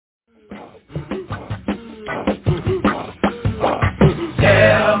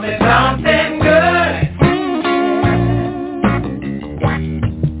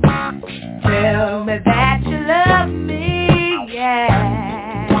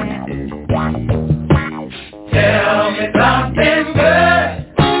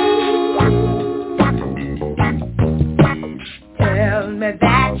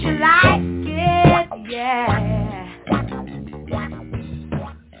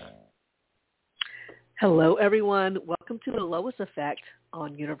Hello, everyone. Welcome to the L.O.I.S Effect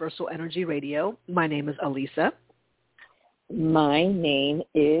on Universal Energy Radio. My name is Alyssa. My name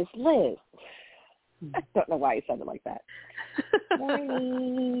is Liz. I don't know why I said it like that.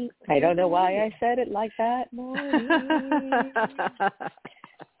 Morning. I don't know why I said it like that. Morning.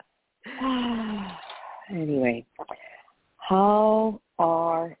 Anyway, how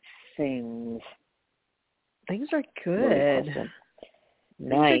are things? Things are good.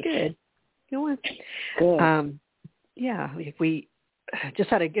 Nice. Things are good. Going. Good. Yeah, we just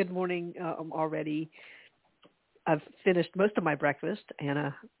had a good morning already. I've finished most of my breakfast.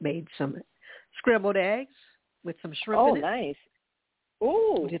 Anna made some scrambled eggs with some shrimp in it. Oh, nice.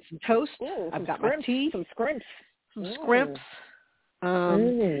 Ooh. We did some toast. Ooh, I've got my tea. Some scrimps. Some scrimps.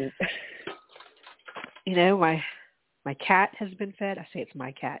 You know, my cat has been fed. I say it's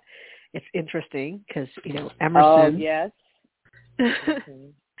my cat. It's interesting because, Emerson. Oh, yes. Mm-hmm.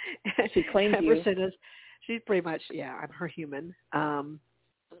 She claims Emerson you. She's pretty much, I'm her human.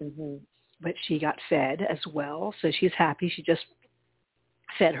 Mm-hmm. But she got fed as well, so she's happy. She just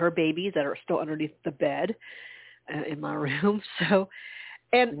fed her babies that are still underneath the bed in my room. So,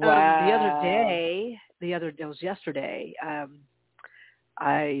 and Wow. it was yesterday,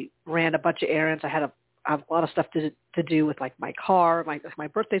 I ran a bunch of errands. I have a lot of stuff to do with like my car. My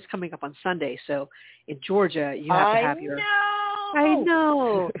birthday's coming up on Sunday, so in Georgia you have to have your. I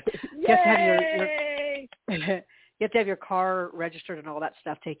know. You have to have your you have to have your car registered and all that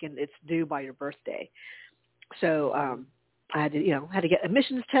stuff taken. It's due by your birthday. So I had to get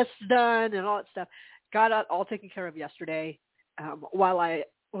emissions tests done and all that stuff. Got it all taken care of yesterday while I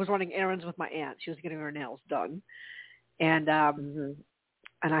was running errands with my aunt. She was getting her nails done. And and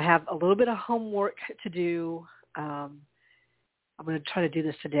I have a little bit of homework to do. I'm going to try to do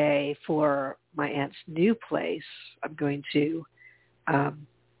this today for my aunt's new place. I'm going to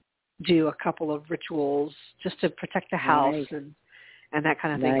do a couple of rituals just to protect the house and that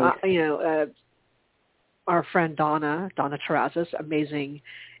kind of thing. Nice. Our friend Donna Terrazas, amazing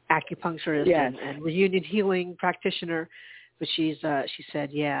acupuncturist and reunion healing practitioner, but she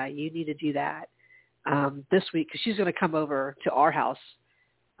said, you need to do that this week because she's going to come over to our house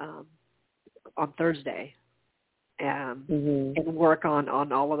on Thursday and work on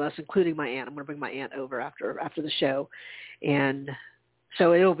all of us, including my aunt. I'm going to bring my aunt over after the show, and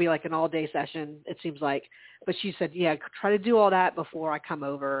so it'll be like an all-day session, it seems like. But she said, try to do all that before I come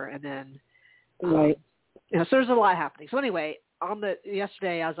over, and then, so there's a lot happening. So anyway,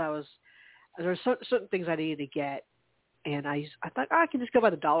 yesterday there were certain things I needed to get, and I thought I can just go by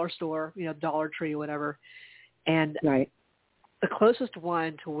the dollar store, Dollar Tree or whatever, and the closest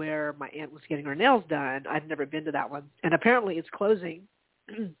one to where my aunt was getting her nails done, I'd never been to that one, and apparently it's closing.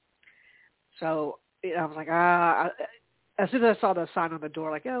 So I was like, as soon as I saw the sign on the door,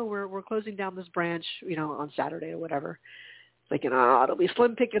 like, we're closing down this branch, on Saturday or whatever, thinking, it'll be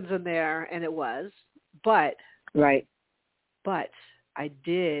slim pickings in there, and it was. But I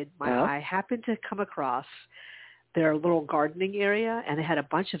happened to come across their little gardening area, and they had a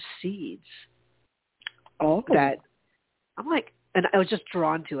bunch of seeds. Oh. That I'm like, and I was just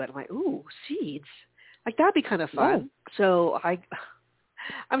drawn to it. I'm like, ooh, seeds, like that'd be kind of fun. Oh. So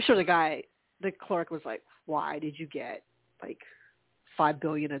I'm sure the clerk was like, why did you get like 5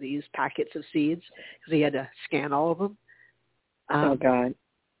 billion of these packets of seeds? Because he had to scan all of them. Oh God.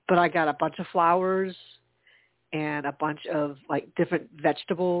 But I got a bunch of flowers and a bunch of like different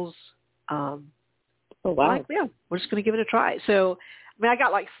vegetables. Oh wow. Like, we're just going to give it a try. So, I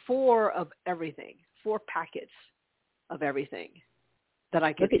got like 4 packets of everything that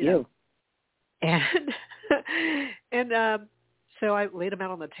I could. Look at you. And so I laid them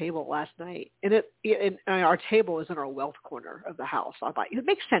out on the table last night, and our table is in our wealth corner of the house. I thought it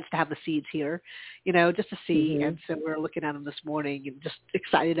makes sense to have the seeds here, just to see. Mm-hmm. And so we were looking at them this morning and just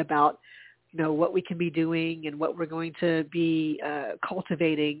excited about, what we can be doing and what we're going to be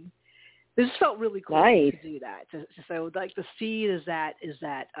cultivating. This felt really cool to do that. So like the seed is that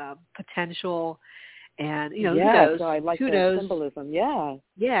potential. And, who knows? So I like who the knows? Symbolism. Yeah.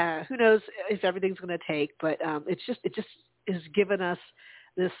 Yeah. Who knows if everything's going to take, but it just has given us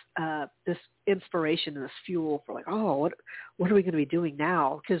this inspiration and this fuel for like, what are we going to be doing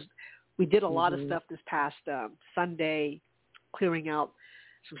now? Because we did a lot of stuff this past Sunday, clearing out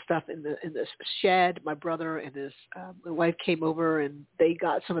some stuff in the shed. My brother and his wife came over and they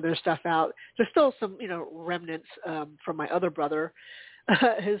got some of their stuff out. There's still some, remnants from my other brother.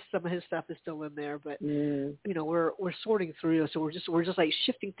 Some of his stuff is still in there, but we're sorting through. So we're just like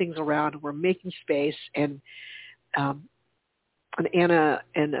shifting things around, and we're making space, and Anna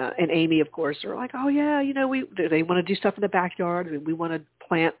and Amy, of course, are like, oh yeah, they want to do stuff in the backyard. I mean, we want to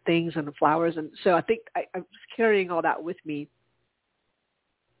plant things and flowers, and so I think I was carrying all that with me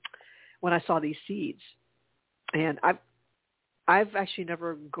when I saw these seeds, and I've actually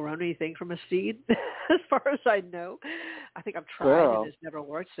never grown anything from a seed, as far as I know. I think I've tried and it's never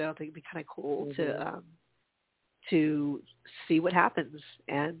worked, so I think it'd be kind of cool to see what happens.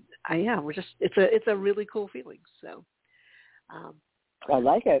 And it's a really cool feeling. So I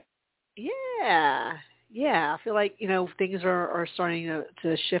like it. Yeah. I feel like things are starting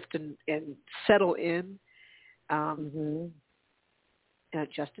to shift and settle in,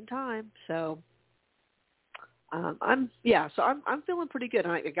 just in time. So. I'm feeling pretty good.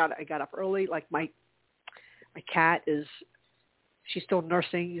 I got up early. Like my cat she's still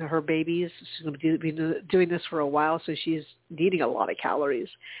nursing her babies. She's going to be doing this for a while, so she's needing a lot of calories.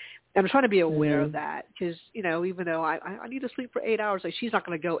 I'm trying to be aware of that because even though I need to sleep for 8 hours, like she's not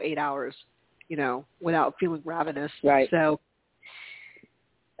going to go 8 hours, without feeling ravenous. Right. So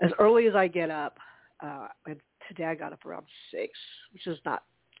as early as I get up, and today I got up around 6, which is not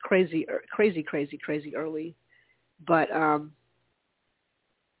crazy early. But I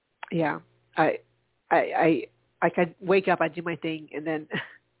could wake up, I do my thing, and then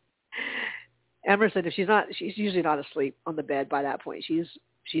Emma said if she's usually not asleep on the bed by that point.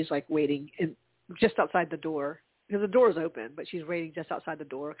 She's like waiting just outside the door because the door is open, but she's waiting just outside the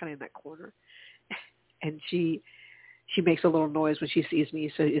door, kind of in that corner, and she makes a little noise when she sees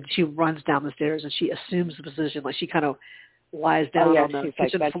me. So she runs down the stairs and she assumes the position, like she kind of lies down on the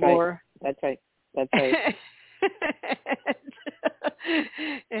kitchen floor. That's right.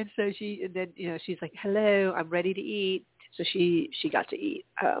 And so she's like, hello, I'm ready to eat. So she got to eat.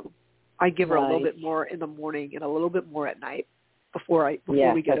 I give her a little bit more in the morning and a little bit more at night before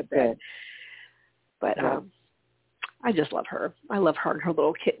we go to bed. Good. But I just love her. I love her and her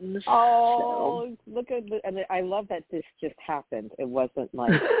little kittens. Oh, look at and I love that this just happened. It wasn't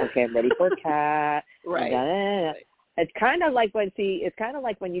like, okay, I'm ready for a cat. Right. It's kind of like when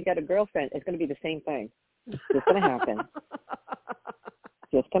you get a girlfriend. It's going to be the same thing. It's just going to happen.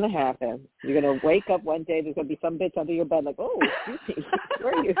 Just going to happen. You're going to wake up one day, there's going to be some bitch under your bed like, oh, excuse me,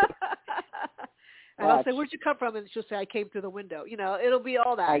 where are you? And I'll say, where'd you come from? And she'll say, I came through the window. It'll be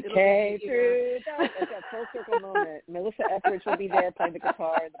all that. It's that full circle moment. Melissa Etheridge will be there playing the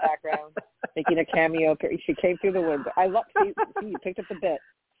guitar in the background, making a cameo. She came through the window. I love, see, you picked up the bit.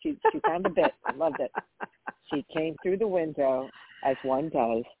 She found the bit. I loved it. She came through the window, as one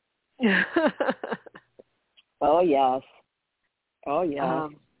does. Oh, yes.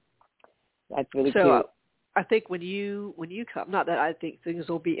 That's really cute. I think when you come, not that I think things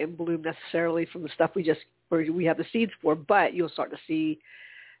will be in bloom necessarily from the stuff we have the seeds for, but you'll start to see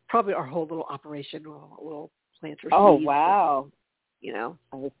probably our whole little operation, little planter seeds. Oh, wow.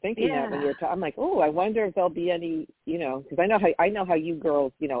 I was thinking that when you were talking. I'm like, oh, I wonder if there'll be any, because I know how you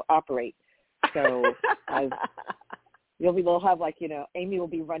girls, operate. So we'll have like, Amy will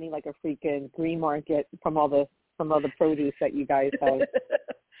be running like a freaking green market from all the produce that you guys have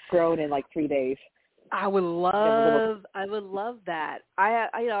grown in like 3 days. I would love that. I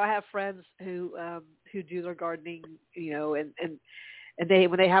have friends who do their gardening, and they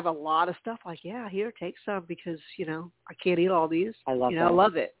when they have a lot of stuff, like, yeah, here, take some because I can't eat all these. I love that. I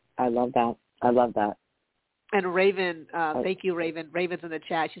love it. I love that. And Raven, thank you, Raven. Raven's in the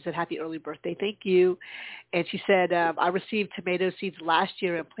chat. She said, happy early birthday. Thank you. And she said, I received tomato seeds last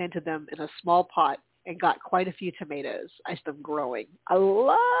year and planted them in a small pot and got quite a few tomatoes. I see them growing. I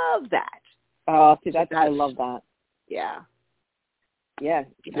love that. Oh, see, I love that. Yeah. Yeah.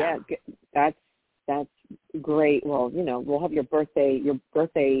 That's great. Well, we'll have your birthday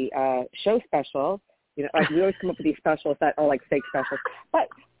show special. We always come up with these specials that are like fake specials. But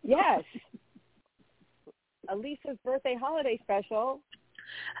yes, Alyssa's birthday holiday special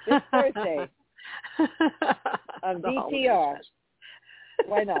this Thursday on DTR.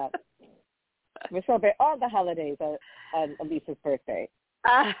 Why not? We're celebrating all the holidays on Alyssa's birthday.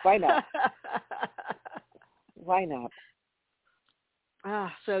 Why not? Why not?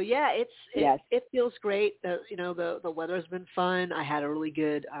 So yeah, it feels great. The weather's been fun. I had a really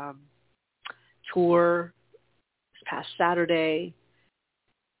good tour this past Saturday,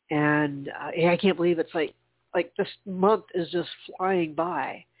 and I can't believe it's like this month is just flying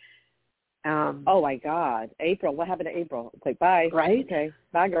by. Oh my God, April! What happened to April? It's like bye. Right? Okay,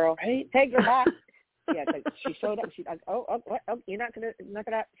 bye, girl. Right? Hey, girl, bye. Yeah, it's like she showed up. She's like, you're not gonna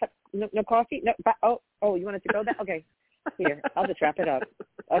no coffee? No, bye. Oh, you wanted to go that? Okay, here, I'll just wrap it up.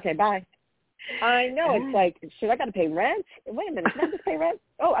 Okay, bye. I know. It's like, I got to pay rent? Wait a minute, can I just pay rent?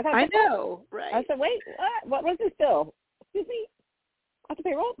 Oh, I know, right? I said, wait, what was this bill? Excuse me. have to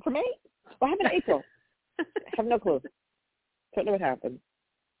pay rent for May? What happened in April? I have no clue. Don't know what happened.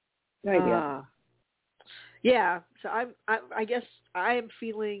 No idea. Yeah. So I guess I'm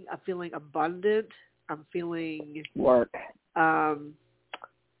feeling abundant. I'm feeling work.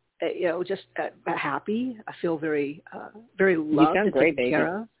 Just happy. I feel very loved. You sound great, baby.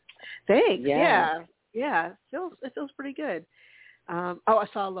 Care of. Thanks. Yeah. Yeah. It feels pretty good. I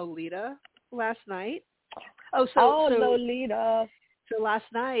saw Lolita last night. Lolita. So last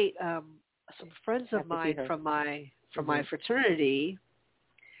night, some friends of mine from my fraternity,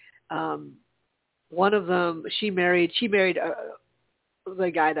 one of them, she married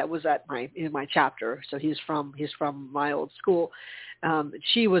the guy that was in my chapter. So he's from my old school.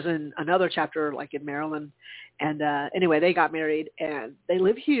 She was in another chapter, like in Maryland. And anyway, they got married and they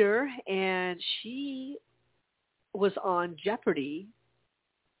live here. And she was on Jeopardy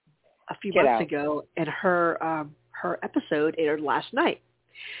a few months ago, and her episode aired last night.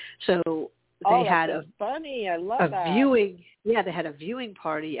 So they had funny. I love that. viewing. Yeah, they had a viewing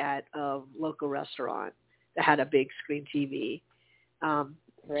party at a local restaurant that had a big screen TV.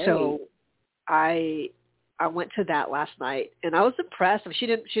 So I went to that last night, and I was impressed. I mean,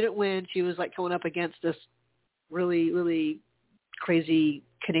 she didn't win. She was like going up against this really, really crazy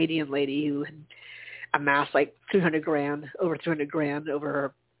Canadian lady who had amassed like over $300,000 over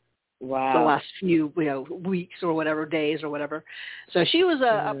her the last few weeks or whatever, days or whatever. So she was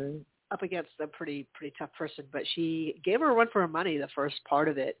up against a pretty tough person, but she gave her a run for her money the first part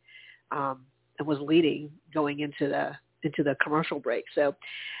of it, and was leading going into the commercial break. So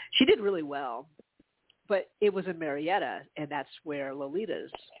she did really well, but it was in Marietta, and that's where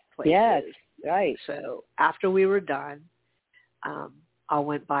Lolita's place is. Right. So after we were done, I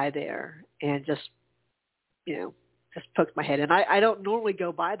went by there and just poked my head in. I don't normally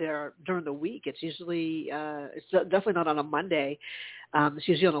go by there during the week. It's usually, it's definitely not on a Monday. It's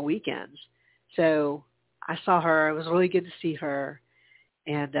usually on the weekends. So I saw her. It was really good to see her.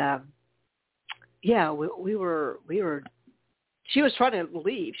 And, we were, she was trying to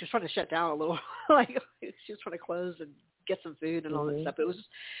leave. She was trying to shut down a little, like she was trying to close and get some food and all that stuff. It was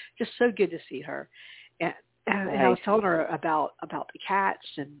just so good to see her. And I was telling her about the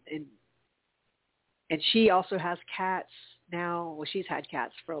cats and she also has cats now. Well, she's had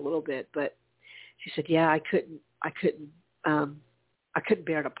cats for a little bit, but she said, I couldn't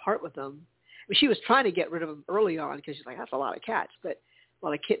bear to part with them. I mean, she was trying to get rid of them early on because she's like, that's a lot of cats, but a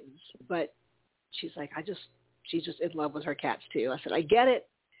lot of kittens. But she's like, she's just in love with her cats too. I said, I get it.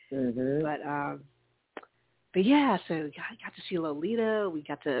 But yeah, so I got to see Lolita. We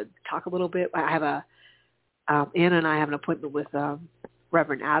got to talk a little bit. I have Anna and I have an appointment with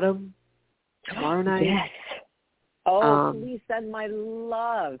Reverend Adam tomorrow night. Yes. Please send my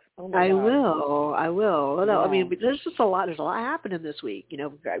love. Oh my God. I will. Yeah. No, I mean, there's just a lot. There's a lot happening this week.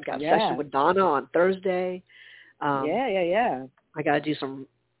 I've got a session with Donna on Thursday. Yeah. I got to do some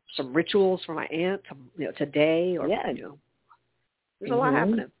rituals for my aunt, today or there's a lot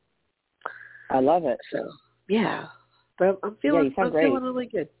happening. I love it. So but I'm feeling really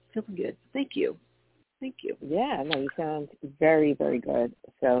good. Feeling good. Thank you. Yeah, no, you sound very, very good.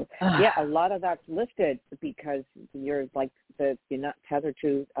 So, a lot of that's listed because you're not tethered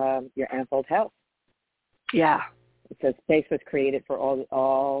to your unfold health. Yeah. So space was created for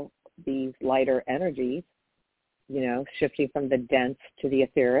all these lighter energies, shifting from the dense to the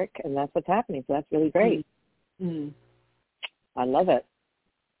etheric, and that's what's happening. So that's really great. Mm-hmm. I love it.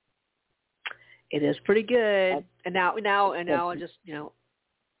 It is pretty good. And now I just,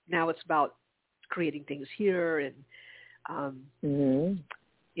 now it's about creating things here and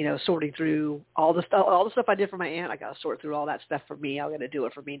sorting through all the stuff I did for my aunt. I got to sort through all that stuff for me. I'm going to do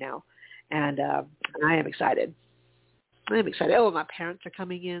it for me now, and I am excited. Oh, my parents are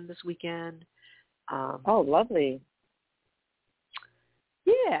coming in this weekend. Lovely.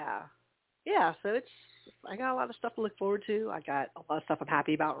 Yeah. So I got a lot of stuff to look forward to. I got a lot of stuff I'm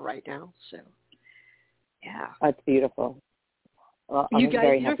happy about right now. So yeah, that's beautiful. Well, I'm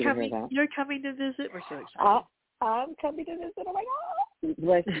very happy to hear that. You're coming to visit. We're so excited. I'm coming to visit. Oh my God!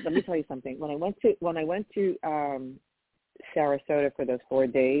 Let me tell you something. When I went to Sarasota for those 4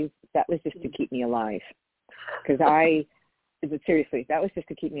 days, that was just to keep me alive. Because seriously, that was just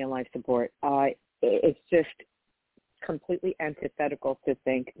to keep me alive support. It's just completely antithetical to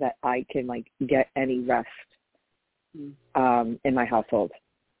think that I can get any rest in my household.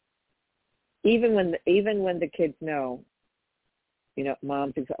 Even when the kids know.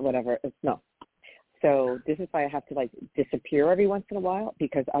 Mom thinks whatever. It's no. So this is why I have to disappear every once in a while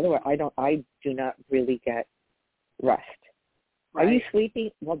because otherwise I do not really get rest. Right. Are you sleeping?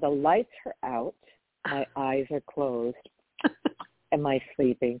 Well, the lights are out. My eyes are closed. Am I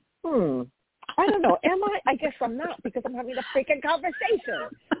sleeping? I don't know. Am I? I guess I'm not because I'm having a freaking conversation.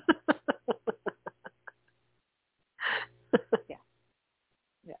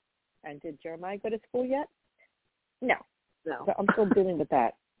 Yeah. And did Jeremiah go to school yet? No. So I'm still dealing with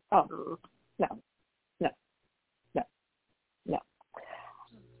that. Oh, no.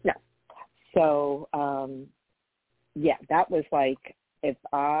 So, that was like, if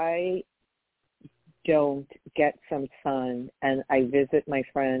I don't get some sun, and I visit my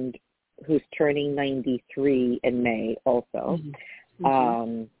friend who's turning 93 in May also,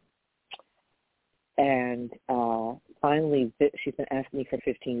 and finally, she's been asking me for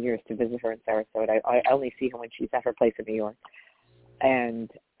 15 years to visit her in Sarasota. I only see her when she's at her place in New York. And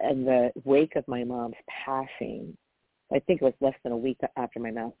in the wake of my mom's passing, I think it was less than a week after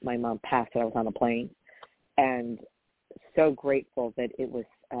my mom passed that I was on a plane, and so grateful that it was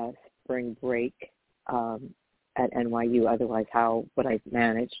spring break at NYU. Otherwise, how would I have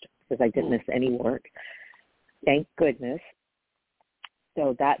managed? Because I didn't miss any work. Thank goodness.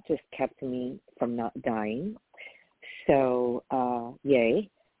 So that just kept me from not dying. So yay.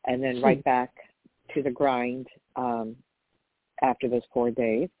 And then right back to the grind after those 4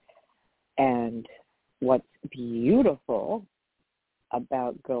 days. And what's beautiful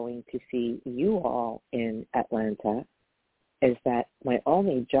about going to see you all in Atlanta is that my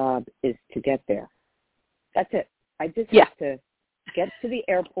only job is to get there. That's it. I just have to get to the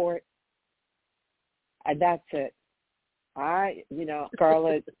airport, and that's it.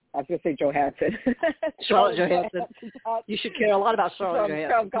 Scarlett, I was going to say Johansson. Charlotte Johansson. You should care a lot about Charlotte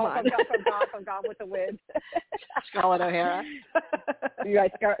Johansson. From Gone with the Wind. Scarlett O'Hara.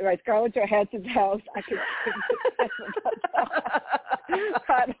 Right, Scarlett Johansson's house. I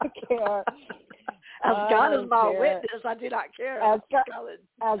don't care. As God is my witness, I do not care. As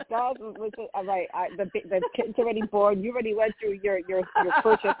God was witness, right. The kitten's already born. You already went through your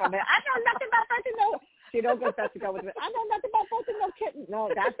purchase. I know nothing about birthing no. She don't go fast to go with it. I know nothing about birthing no kitten. No,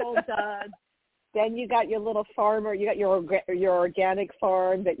 that's all done. Then you got your little farmer. You got your organic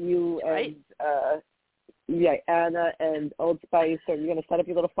farm that you and Anna and Old Spice, and you're gonna set up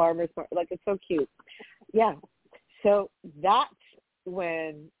your little farmers market. Like, it's so cute. Yeah. So that's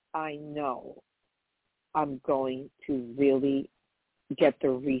when I know I'm going to really get the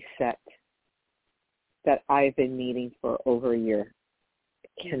reset that I've been needing for over a year.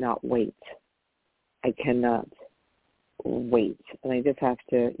 Cannot wait. I cannot wait. And I just have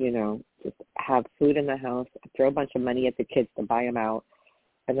to, just have food in the house, throw a bunch of money at the kids to buy them out,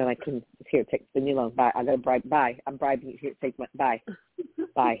 and then I can, here, take the new loan. Bye. I got to bribe. Bye. I'm bribing you. Here, take my, bye.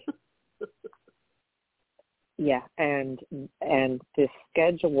 Bye. Yeah, and the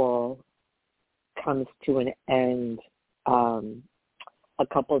schedule comes to an end a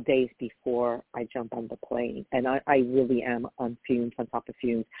couple of days before I jump on the plane, and I really am on fumes, on top of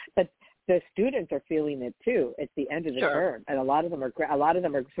fumes. But the students are feeling it too. It's the end of the term, and a lot of them are.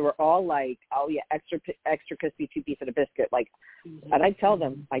 So we're all like, oh yeah, extra crispy 2-piece and a biscuit. Like, and I tell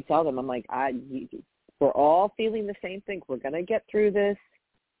them, I'm like, we're all feeling the same thing. We're gonna get through this.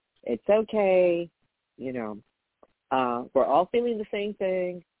 It's okay. We're all feeling the same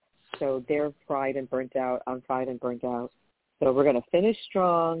thing. So they're fried and burnt out. I'm fried and burnt out. So we're going to finish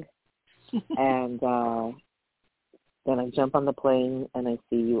strong. And then I jump on the plane and I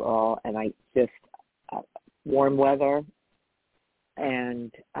see you all. And I just, warm weather.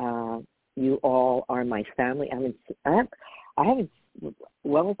 And you all are my family. I haven't,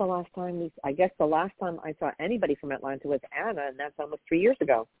 when was the last time? I guess the last time I saw anybody from Atlanta was Anna, and that's almost 3 years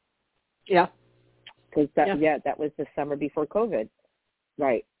ago. Yeah. Because that was the summer before COVID.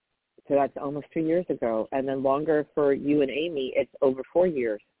 Right. So that's almost 2 years ago. And then longer for you and Amy, it's over 4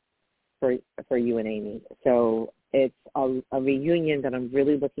 years for you and Amy. So it's a reunion that I'm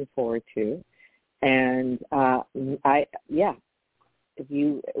really looking forward to. And if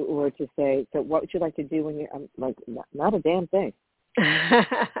you were to say, so what would you like to do when you're, I'm like, not a damn thing.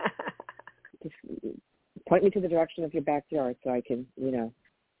 Just point me to the direction of your backyard so I can,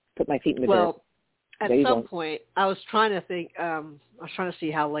 put my feet in the dirt. At some point, I was trying to think. I was trying to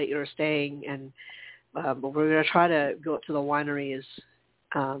see how late you were staying, and but we're going to try to go up to the wineries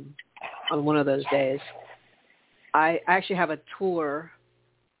on one of those days. I actually have a tour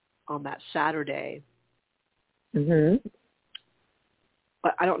on that Saturday. Mm-hmm.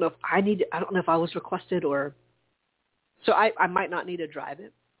 But I don't know if I don't know if I was requested or. So I might not need to drive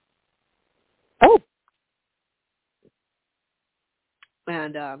it. Oh.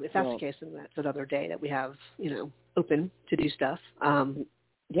 And if that's the case, then that's another day that we have, open to do stuff.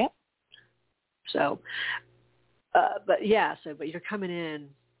 Yep. So, but you're coming in.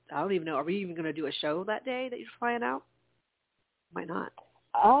 I don't even know. Are we even going to do a show that day that you're flying out? Might not.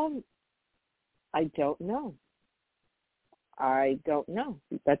 I don't know.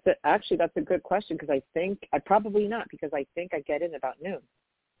 That's a good question because I think I probably not because I think I get in about noon.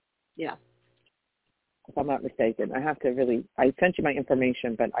 Yeah. If I'm not mistaken, I sent you my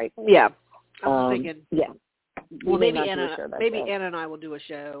information, but I was thinking. Yeah. Well, maybe Anna and I will do a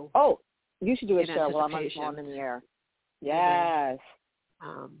show. Oh, you should do a show while I'm in the air. Yes.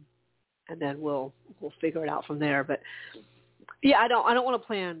 And then we'll figure it out from there. But yeah, I don't want to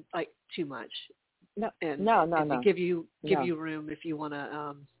plan like too much. No. To give you room if you want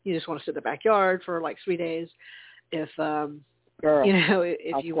to. You just want to sit in the backyard for like 3 days. If Girl,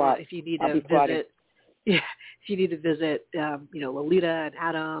 if you need to visit. Yeah, if you need to visit, Lolita and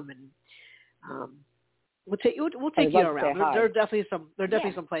Adam, and we'll take you around. There are definitely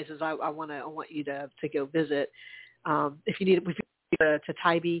some places I want you to go visit. If you need to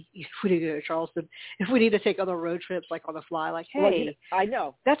Tybee, if we need to go to Charleston, if we need to take other road trips like on the fly, like hey, I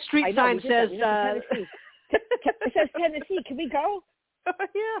know that street sign says it says Tennessee. Can we go?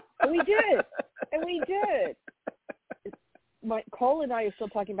 Yeah, and we did. Cole and I are still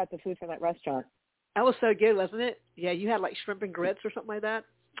talking about the food from that restaurant. That was so good, wasn't it? Yeah, you had like shrimp and grits or something like that.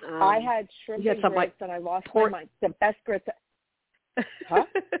 I had shrimp and grits, and I lost my mind. The best grits. Huh?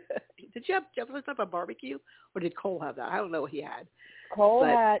 Did you have something a barbecue, or did Cole have that? I don't know what he had.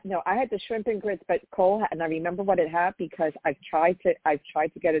 I had the shrimp and grits, but Cole had, and I remember what it had because I've tried to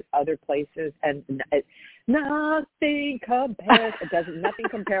get it other places, and nothing compares. Nothing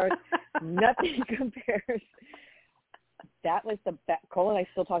compares. Nothing compares. That was the best. Cole and I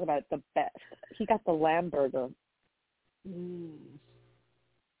still talk about it, the best. He got the lamb burger.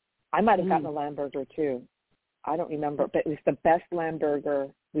 I might have gotten a lamb burger too. I don't remember, but it was the best lamb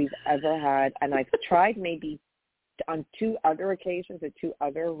burger we've ever had. And I've tried maybe on 2 other occasions at 2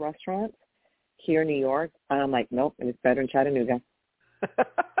 other restaurants here in New York. And I'm like, nope, it was better in Chattanooga.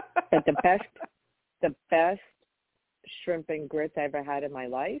 But the best shrimp and grits I ever had in my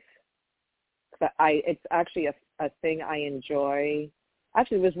life. But it's actually a thing I enjoy.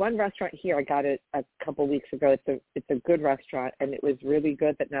 Actually, there was one restaurant here. I got it a couple weeks ago. It's a good restaurant, and it was really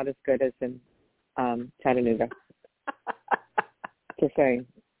good, but not as good as in Chattanooga. Just saying.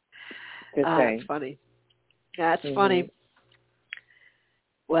 That's funny. That's funny.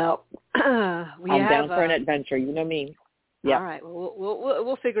 Well, I'm down for an adventure. You know me. Yep. All right. Well,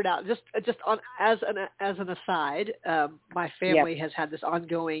 we'll figure it out. Just as an aside, my family has had this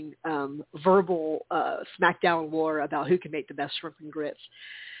ongoing verbal smackdown war about who can make the best shrimp and grits.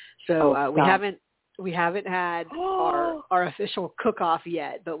 So we haven't had our official cook-off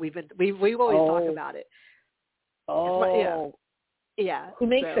yet, but we've always talked about it. Yeah. Who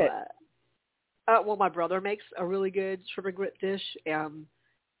makes it? Well, my brother makes a really good shrimp and grit dish.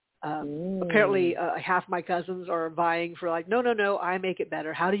 Apparently, half my cousins are vying for like, no, I make it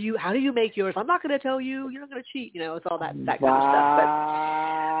better. How do you make yours? I'm not going to tell you. You're not going to cheat. It's all that kind of stuff.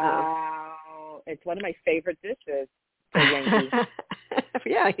 But, it's one of my favorite dishes. For Yankees.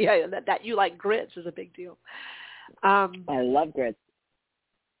 yeah. That you like grits is a big deal. I love grits.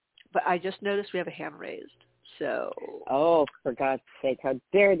 But I just noticed we have a hand raised. So. Oh, for God's sake! How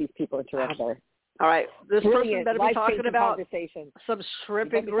dare these people interrupt her? All right, this person better be talking about some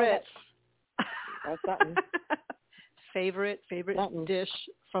shrimp and grits. That's something. favorite dish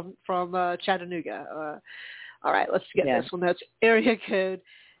from Chattanooga. All right, let's get this one. That's area code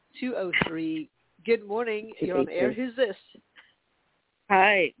 203. Good morning. You're on the air. Who's this?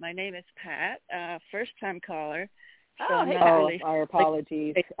 Hi, my name is Pat. First-time caller. So hey, our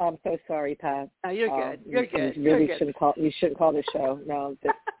apologies. I'm so sorry, Pat. You're good. You're good. You shouldn't call the show. No,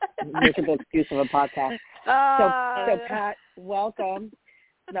 this miserable excuse of a podcast. So Pat, welcome.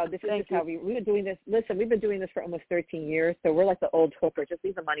 No, this is how we've been doing this. Listen, we've been doing this for almost 13 years, so we're like the old hooker. Just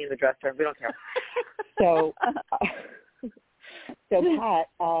leave the money in the dresser. We don't care. So Pat,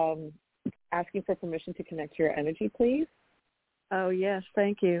 asking for permission to connect to your energy, please. Oh, yes.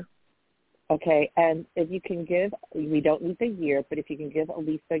 Thank you. Okay, and if you can give, we don't need the year, but if you can give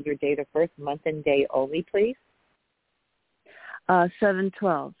Alyssa your date of birth, month and day only, please.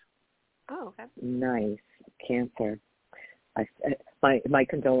 7/12. Oh, okay. Nice. Cancer. My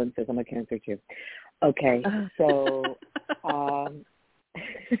condolences. I'm a Cancer too. Okay, so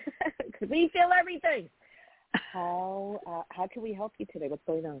we feel everything. How can we help you today? What's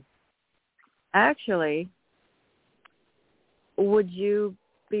going on? Actually, would you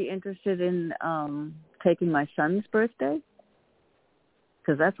be interested in taking my son's birthday?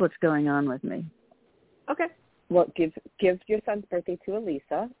 Because that's what's going on with me. Okay. Well, give your son's birthday to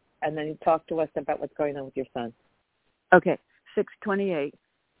Alyssa, and then talk to us about what's going on with your son. Okay, 6/28.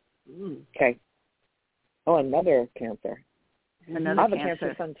 Okay. Oh, another Cancer. another I have Cancer. a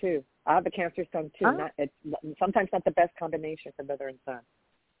Cancer son too. Oh. It's sometimes not the best combination for mother and son.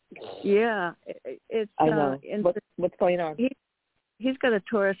 Yeah, it's. I know. What's going on? He's got a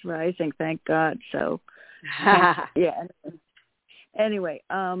Taurus rising, thank God. So, yeah. Anyway,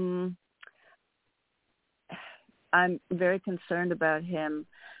 I'm very concerned about him.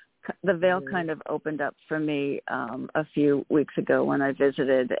 The veil kind of opened up for me a few weeks ago when I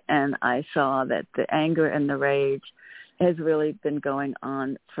visited, and I saw that the anger and the rage has really been going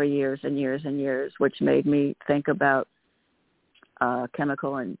on for years and years and years, which made me think about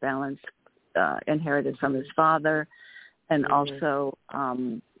chemical imbalance inherited from his father, and also,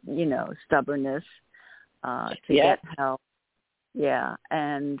 stubbornness to get help. Yeah,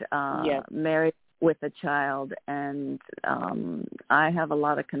 and married with a child, and I have a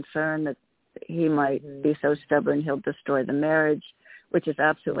lot of concern that he might be so stubborn he'll destroy the marriage, which is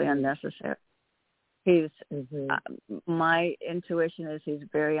absolutely unnecessary. He's my intuition is he's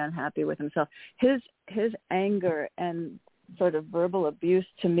very unhappy with himself. His anger and sort of verbal abuse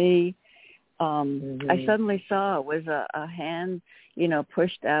to me, I suddenly saw was a hand,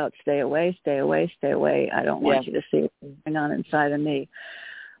 pushed out, stay away, stay away, stay away. I don't want you to see what's going on inside of me,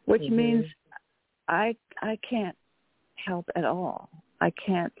 which means I can't help at all. I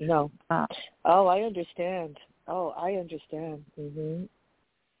can't. No. I understand. So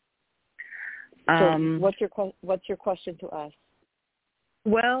what's your question to us?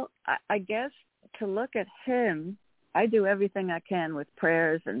 Well, I guess to look at him, I do everything I can with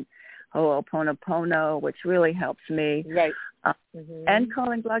prayers and Ho'oponopono, which really helps me. Right. And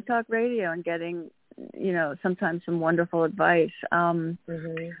calling Blog Talk Radio and getting, sometimes some wonderful advice. I'm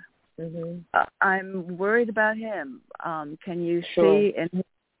worried about him. Can you see in his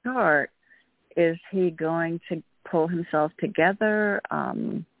chart, is he going to pull himself together?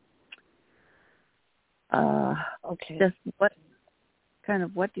 Okay. Just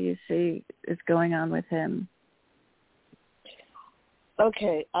what do you see is going on with him?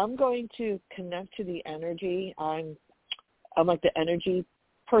 Okay, I'm going to connect to the energy. I'm like the energy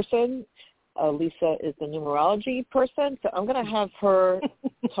person. Lisa is the numerology person. So I'm going to have her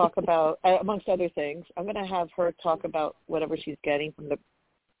talk about, amongst other things, I'm going to have her talk about whatever she's getting from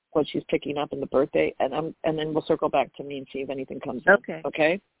what she's picking up in the birthday, and then we'll circle back to me and see if anything comes up. Okay.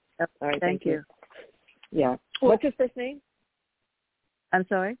 Okay? Yep. All right, thank you. Yeah. What's his first name? I'm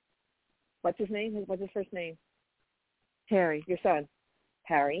sorry? What's his name? What's his first name? Harry. Your son.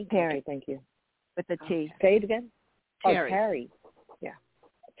 Harry. Harry. Okay, thank you. With the T. Say it again. Terry. Oh, Terry. Yeah.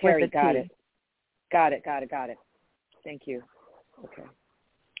 Terry, got it. Got it. Thank you.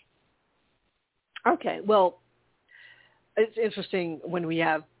 Okay. Well, it's interesting when we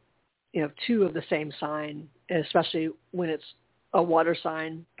have, two of the same sign, especially when it's a water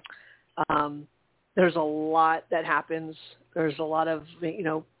sign. There's a lot that happens. There's a lot of,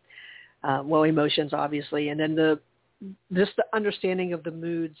 emotions, obviously, and then just the understanding of the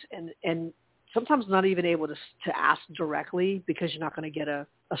moods, and sometimes not even able to ask directly because you're not going to get a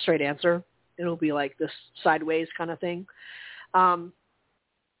straight answer. It'll be like this sideways kind of thing.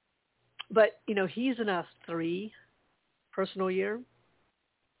 But, he's in a 3 personal year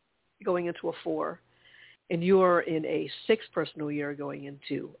going into a 4, and you're in a 6 personal year going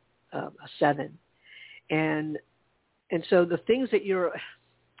into a 7. And so the things that you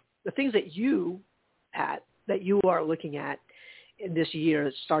are looking at in this year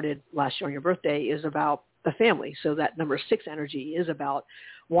that started last year on your birthday is about the family. So that number 6 energy is about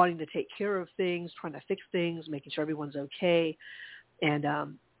wanting to take care of things, trying to fix things, making sure everyone's okay. And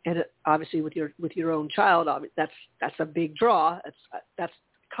obviously with your own child, that's a big draw. That's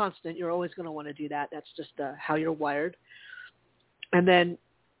constant. You're always going to want to do that. That's just how you're wired. And then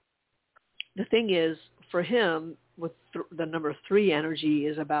the thing is, for him, with the number 3 energy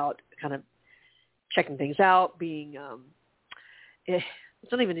is about kind of checking things out, being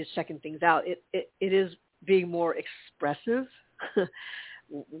it's not even just checking things out. It is being more expressive,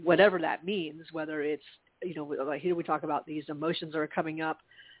 whatever that means. Whether it's like here we talk about these emotions are coming up,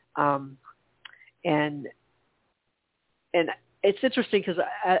 and it's interesting because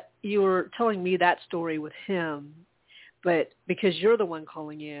you were telling me that story with him, but because you're the one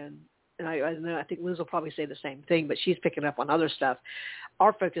calling in. And I think Liz will probably say the same thing, but she's picking up on other stuff.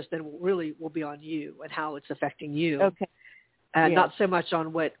 Our focus then really will be on you and how it's affecting you. Okay. Not so much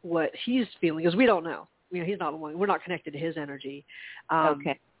on what he's feeling, because we don't know. He's not the one. We're not connected to his energy.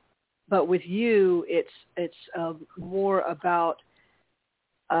 Okay. But with you, it's more about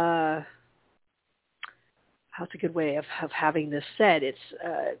how's a good way of having this said.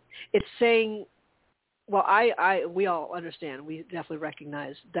 It's saying. Well, we all understand. We definitely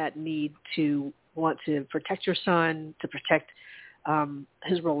recognize that need to want to protect your son, to protect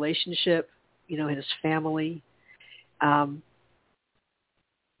his relationship, his family. And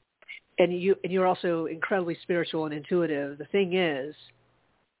you're also incredibly spiritual and intuitive. The thing is,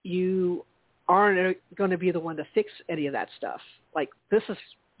 you aren't going to be the one to fix any of that stuff. Like this is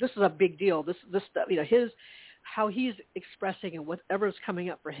a big deal. This stuff, how he's expressing and whatever's coming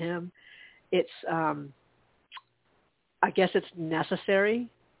up for him, it's I guess it's necessary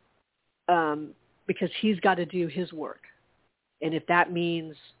because he's got to do his work, and if that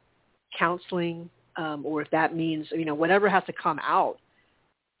means counseling or if that means whatever has to come out.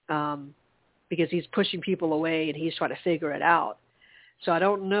 Because he's pushing people away and he's trying to figure it out. So I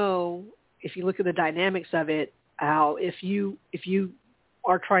don't know if you look at the dynamics of it, how if you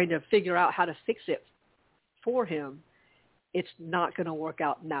are trying to figure out how to fix it for him, it's not going to work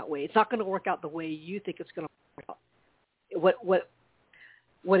out in that way. It's not going to work out the way you think it's going to work out.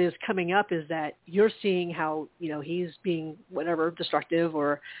 What is coming up is that you're seeing how he's being whatever destructive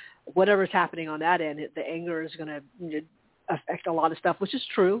or whatever's happening on that end. The anger is going to affect a lot of stuff, which is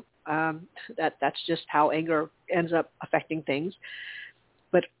true. That's just how anger ends up affecting things.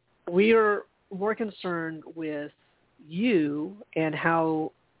 But we are more concerned with you and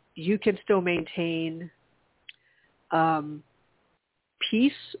how you can still maintain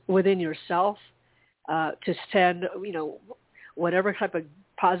peace within yourself to send, whatever type of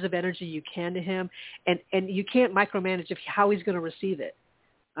positive energy you can to him. And you can't micromanage how he's going to receive it.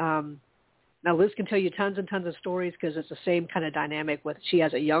 Now, Liz can tell you tons and tons of stories because it's the same kind of dynamic with, she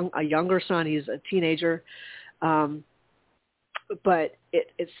has a younger son. He's a teenager. But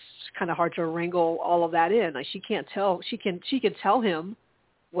it's kind of hard to wrangle all of that in. Like she can tell him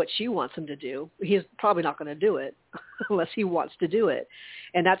what she wants him to do. He's probably not going to do it unless he wants to do it.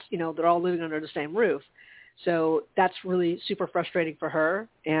 And that's, they're all living under the same roof. So that's really super frustrating for her.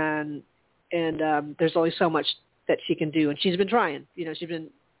 And there's only so much that she can do. And she's been trying, she's been,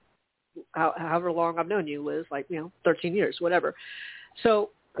 however long I've known you, Liz, 13 years, whatever.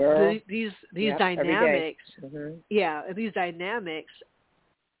 So these dynamics, these dynamics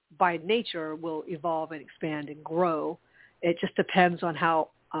by nature will evolve and expand and grow. It just depends on how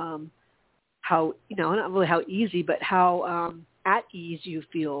not really how easy, but how at ease you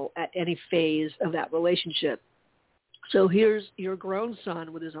feel at any phase of that relationship. So here's your grown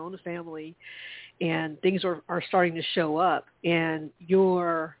son with his own family, and things are starting to show up, and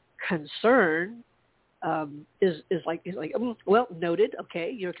your concern is like well, noted.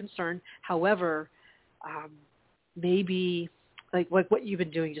 Okay, you're concerned. However, maybe like what you've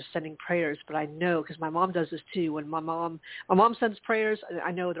been doing, just sending prayers. But I know, because my mom does this too. When my mom sends prayers,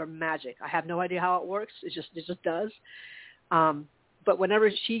 I know they're magic. I have no idea how it works. It just does. But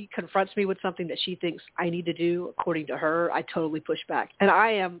whenever she confronts me with something that she thinks I need to do according to her, I totally push back. And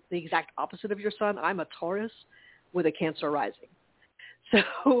I am the exact opposite of your son. I'm a Taurus with a Cancer rising.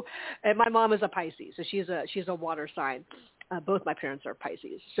 So, and my mom is a Pisces, so she's a water sign. Both my parents are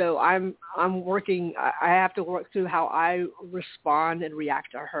Pisces. So I'm working. I have to work through how I respond and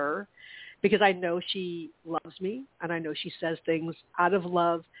react to her, because I know she loves me and I know she says things out of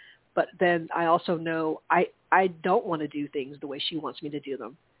love. But then I also know I don't want to do things the way she wants me to do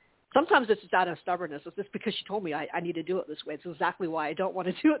them. Sometimes it's just out of stubbornness. It's just because she told me I need to do it this way. It's exactly why I don't want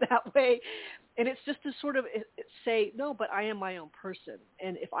to do it that way. And it's just to sort of say, no, but I am my own person.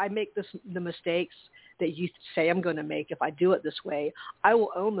 And if I make the mistakes that you say I'm going to make, if I do it this way, I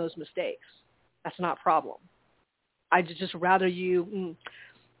will own those mistakes. That's not a problem. I'd rather you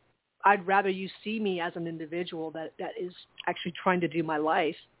see me as an individual that is actually trying to do my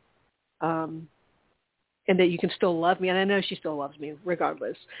life. And that you can still love me, and I know she still loves me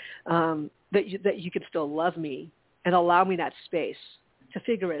regardless, that you can still love me and allow me that space to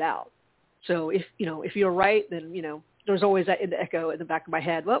figure it out. So if you're right, then, there's always that echo in the back of my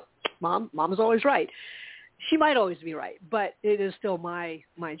head, well, mom is always right. She might always be right, but it is still my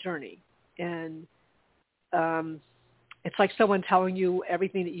journey. And it's like someone telling you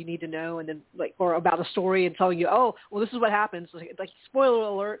everything that you need to know, and then or about a story and telling you, oh, well, this is what happens. Like spoiler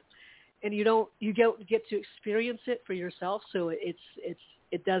alert. And you don't get to experience it for yourself, so it's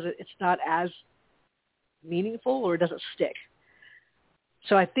not as meaningful, or it doesn't stick.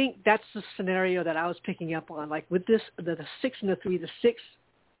 So I think that's the scenario that I was picking up on. Like with this, the 6 and the 3, the 6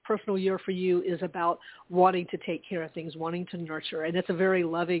 personal year for you is about wanting to take care of things, wanting to nurture, and it's a very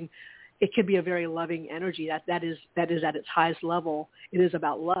loving. It can be a very loving energy. That is at its highest level. It is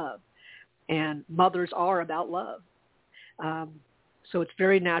about love, and mothers are about love. So it's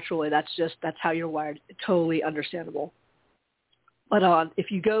very natural, and that's how you're wired. Totally understandable. But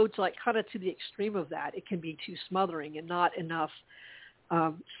if you go to kind of to the extreme of that, it can be too smothering and not enough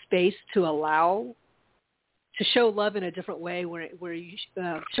space to allow show love in a different way, where you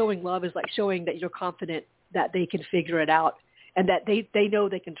showing love is like showing that you're confident that they can figure it out, and that they know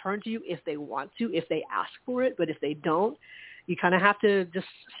they can turn to you if they want to, if they ask for it. But if they don't, you kind of have to just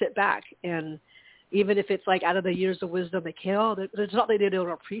sit back. And even if it's like out of the years of wisdom, they can't. It's not that they don't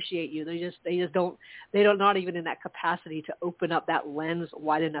appreciate you. They just don't. They don't, not even in that capacity to open up that lens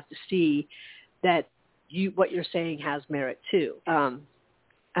wide enough to see that what you're saying has merit too. And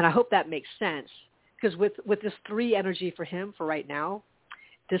I hope that makes sense, because with this 3 energy for him for right now,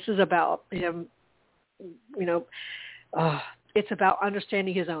 this is about him. It's about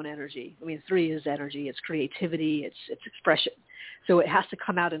understanding his own energy. I mean, 3 is energy. It's creativity. It's expression. So it has to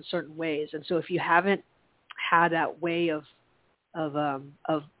come out in certain ways. And so if you haven't had that way of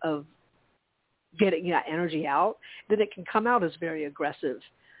getting that energy out, then it can come out as very aggressive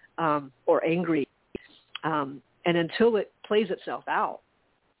or angry. And until it plays itself out,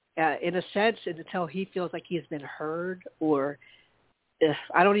 in a sense, and until he feels like he's been heard, or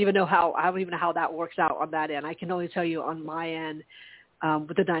I don't even know how that works out on that end. I can only tell you on my end,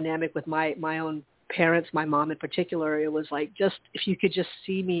 with the dynamic with my own parents, my mom in particular, it was like, just if you could just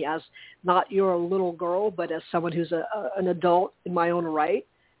see me as not your little girl, but as someone who's an adult in my own right,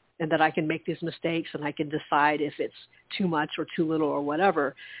 and that I can make these mistakes and I can decide if it's too much or too little or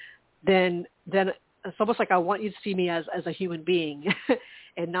whatever, then it's almost like I want you to see me as a human being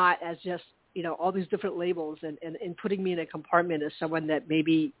and not as just, all these different labels and putting me in a compartment as someone that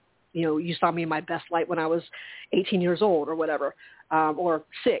maybe, you saw me in my best light when I was 18 years old or whatever, or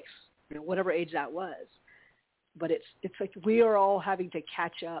 6, whatever age that was. But it's like we are all having to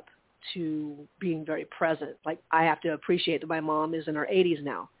catch up to being very present. Like, I have to appreciate that my mom is in her 80s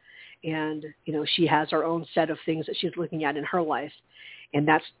now. And, she has her own set of things that she's looking at in her life. And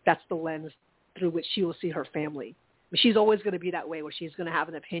that's the lens through which she will see her family. She's always going to be that way, where she's going to have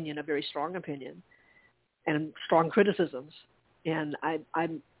an opinion, a very strong opinion, and strong criticisms. And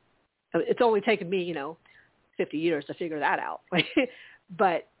it's only taken me, 50 years to figure that out.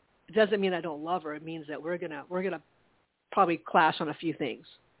 But it doesn't mean I don't love her. It means that we're gonna probably clash on a few things.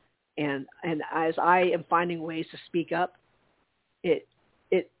 And as I am finding ways to speak up,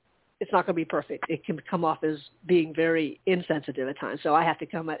 it's not going to be perfect. It can come off as being very insensitive at times. So I have to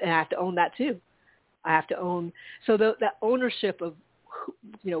and I have to own that too. I have to own. So that ownership of,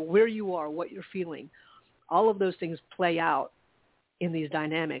 where you are, what you're feeling, all of those things play out in these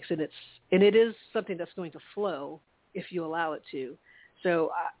dynamics. And it is something that's going to flow if you allow it to.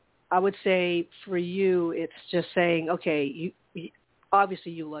 So I would say for you, it's just saying, okay, you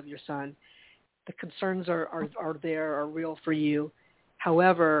obviously you love your son. The concerns are there, are real for you.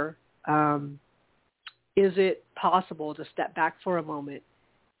 However, is it possible to step back for a moment?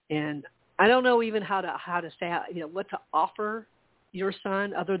 And I don't know even how to say, what to offer your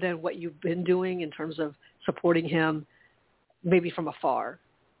son other than what you've been doing in terms of supporting him, maybe from afar,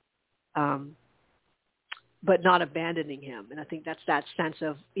 but not abandoning him. And I think that's that sense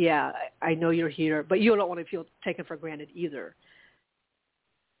of, I know you're here, but you don't want to feel taken for granted either.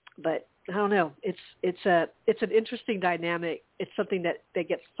 But I don't know. It's an interesting dynamic. It's something that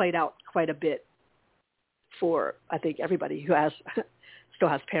gets played out quite a bit for, I think, everybody who still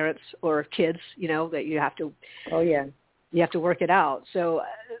has parents or kids, that you have to. Oh yeah. You have to work it out. So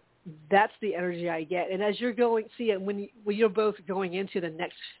that's the energy I get. And as you're going, when you're both going into the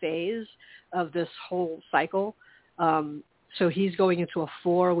next phase of this whole cycle, so he's going into a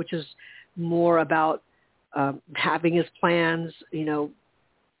 4, which is more about having his plans,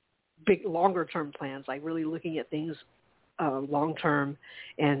 big longer term plans, like really looking at things long term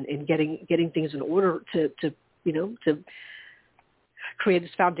and getting things in order to create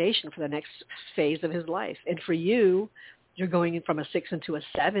this foundation for the next phase of his life. And for you, you're going in from a 6 into a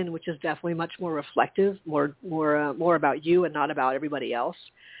 7, which is definitely much more reflective, more about you and not about everybody else.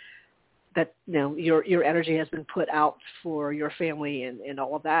 That your energy has been put out for your family and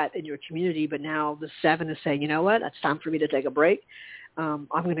all of that in your community, but now the 7 is saying, you know what, it's time for me to take a break. I'm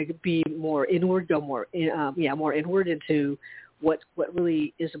going to be more inward, more inward into what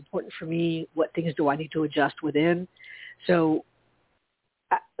really is important for me. What things do I need to adjust within? So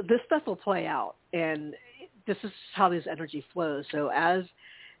this stuff will play out, and this is how this energy flows. So as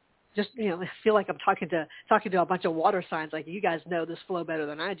just, I feel like I'm talking to a bunch of water signs. Like, you guys know this flow better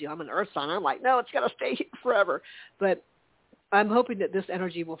than I do. I'm an earth sign. I'm like, no, it's got to stay here forever. But I'm hoping that this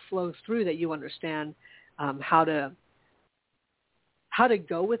energy will flow through, that you understand how to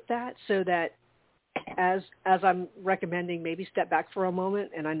go with that, so that as I'm recommending, maybe step back for a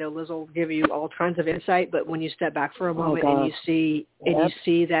moment. And I know Liz will give you all kinds of insight, but when you step back for a moment and you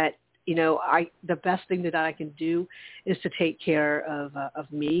see that, the best thing that I can do is to take care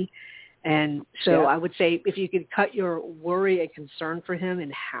of me. And so I would say if you could cut your worry and concern for him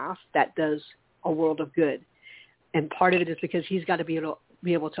in half, that does a world of good. And part of it is because he's got to be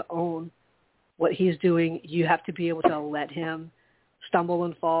able to own what he's doing. You have to be able to let him stumble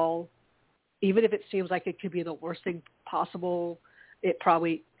and fall, even if it seems like it could be the worst thing possible. It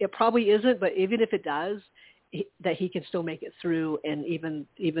probably isn't, but even if it does, that he can still make it through, and even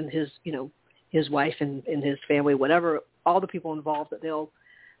his his wife and his family, whatever, all the people involved, that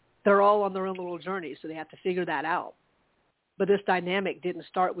they're all on their own little journey, so they have to figure that out. But this dynamic didn't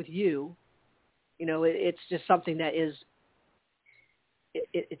start with you. It's just something that is.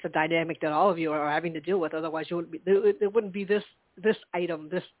 It's a dynamic that all of you are having to deal with. Otherwise, you wouldn't be. There wouldn't be this item,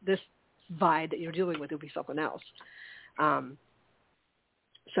 this vibe that you're dealing with. It would be something else.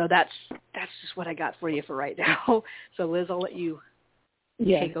 So that's just what I got for you for right now. So Liz, I'll let you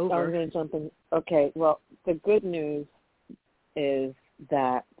take over. I'm going to jump in. Okay. Well, the good news is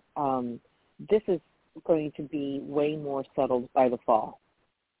that this is going to be way more settled by the fall.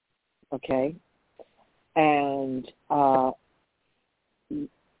 Okay? And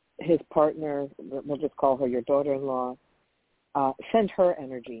his partner, we'll just call her your daughter-in-law, send her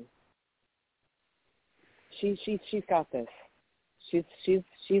energy. She's got this.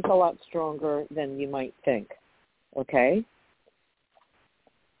 She's a lot stronger than you might think. Okay?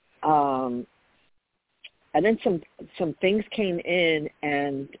 And then some things came in,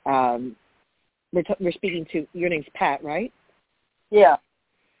 and we're speaking to, your name's Pat, right? Yeah.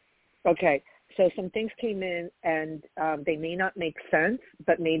 Okay. So some things came in, and they may not make sense,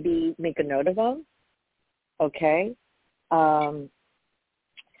 but maybe make a note of them. Okay?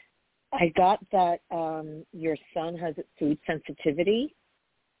 I got that your son has a food sensitivity,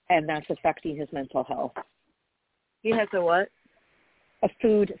 and that's affecting his mental health. He has a what? A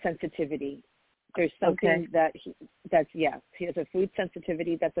food sensitivity. There's something he has a food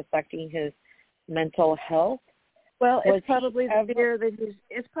sensitivity that's affecting his mental health. Well, it's probably the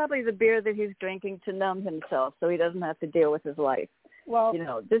beer that he's drinking to numb himself, so he doesn't have to deal with his life. Well,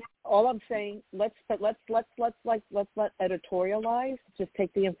 this. All I'm saying, let's editorialize. Just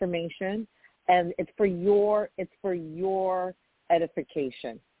take the information, and it's for your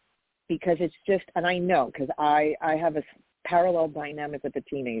edification, because it's just, and I know, because I have a parallel dynamic with a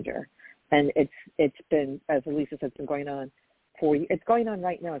teenager, and it's been, as Alyssa said, it's been going on it's going on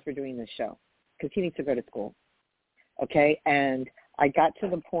right now as we're doing this show, because he needs to go to school. Okay, and I got to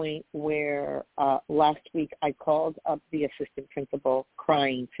the point where last week I called up the assistant principal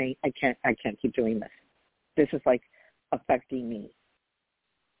crying, saying, I can't keep doing this. This is like affecting me,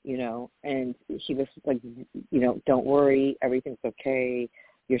 and he was like, don't worry, everything's okay.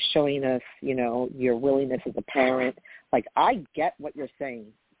 You're showing us, your willingness as a parent. Like, I get what you're saying,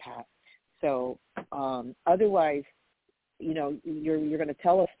 Pat. So otherwise, you're going to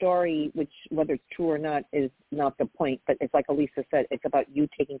tell a story, which whether it's true or not is not the point. But it's like Alyssa said, it's about you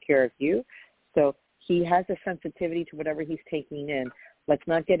taking care of you. So he has a sensitivity to whatever he's taking in. Let's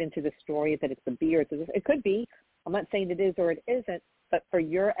not get into the story that it's the beer. It could be. I'm not saying it is or it isn't, but for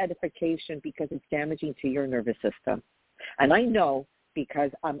your edification, because it's damaging to your nervous system. And I know,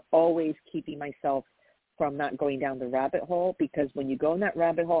 because I'm always keeping myself from not going down the rabbit hole, because when you go in that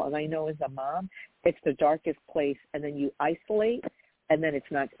rabbit hole, and I know as a mom, it's the darkest place, and then you isolate, and then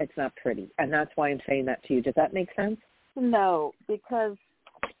it's not pretty. And that's why I'm saying that to you. Does that make sense? No, because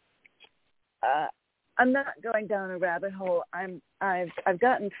I'm not going down a rabbit hole. I've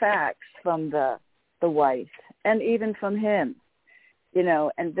gotten facts from the wife, and even from him,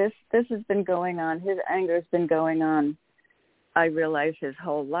 and this has been going on. His anger has been going on, I realize, his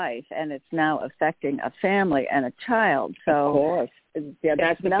whole life, and it's now affecting a family and a child. So, of course. Yeah,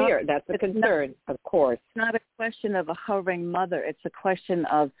 that's the fear. That's the concern, of course. It's not a question of a hovering mother. It's a question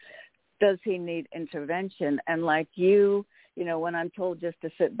of, does he need intervention? And like you, when I'm told just to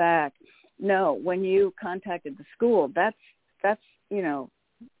sit back, no, when you contacted the school, that's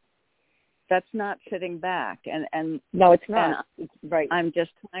not sitting back. And no, it's not. It's right. I'm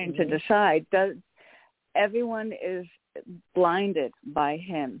just trying to decide, everyone is blinded by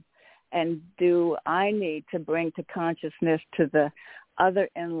him, and do I need to bring to consciousness to the other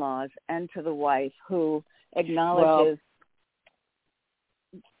in-laws and to the wife who acknowledges?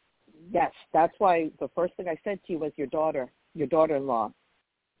 Well, yes, that's why the first thing I said to you was your daughter-in-law.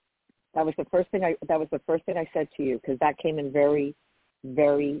 That was the first thing I said to you, because that came in very,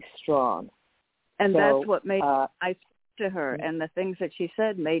 very strong. And that's what made I said to her, and the things that she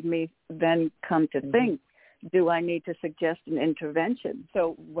said made me then come to think, do I need to suggest an intervention?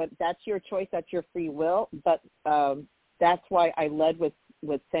 So that's your choice, that's your free will, but that's why I led with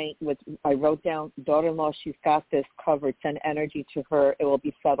I wrote down, daughter-in-law, she's got this covered. Send energy to her. It will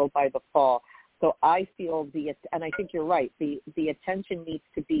be settled by the fall. So I feel and I think you're right. The attention needs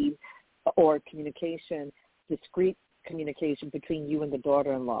to be, or communication, discreet communication between you and the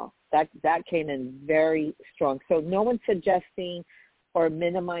daughter-in-law. That came in very strong. So no one's suggesting or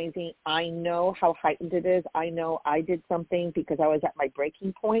minimizing. I know how heightened it is. I know I did something because I was at my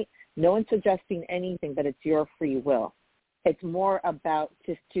breaking point. No one's suggesting anything, but it's your free will. It's more about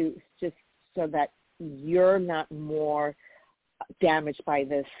just so that you're not more damaged by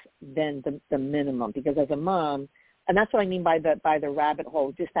this than the minimum. Because as a mom, and that's what I mean by the rabbit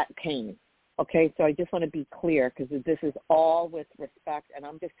hole, just that pain. Okay, so I just want to be clear because this is all with respect, and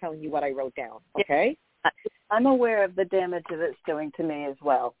I'm just telling you what I wrote down. Okay. I'm aware of the damage that it's doing to me as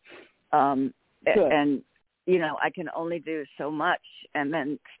well. Good. And, I can only do so much and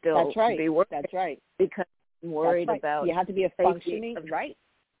then still be worried. That's right. Because I'm worried about you have to be a functioning, of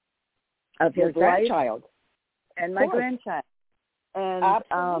your his grandchild. And my grandchild. And,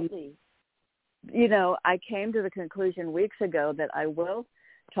 absolutely. I came to the conclusion weeks ago that I will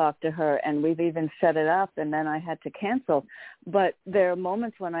talk to her, and we've even set it up, and then I had to cancel. But there are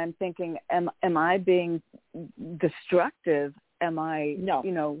moments when I'm thinking, am I being destructive? Am I,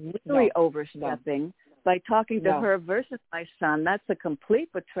 really overstepping by talking to her versus my son? That's a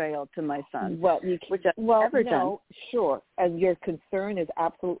complete betrayal to my son. Well, which I've never done. Sure, and your concern is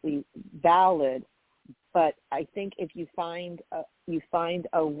absolutely valid. But I think if you find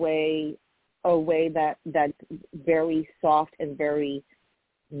a way that's very soft and very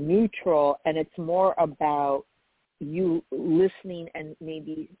neutral, and it's more about you listening, and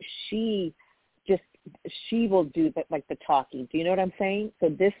maybe she will do the talking. Do you know what I'm saying? So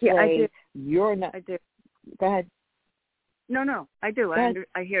this way you're not. I do. Go ahead. No, I do. I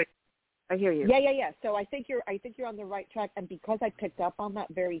hear you. Yeah. So I think you're on the right track, and because I picked up on that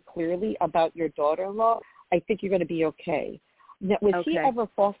very clearly about your daughter-in-law, I think you're going to be okay. Now, was he ever,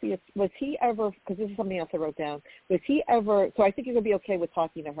 because this is something else I wrote down, was he ever, so I think you're going to be okay with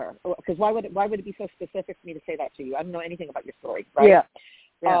talking to her, because why would it be so specific for me to say that to you? I don't know anything about your story, right?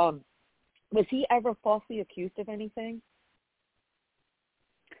 Yeah. Was he ever falsely accused of anything?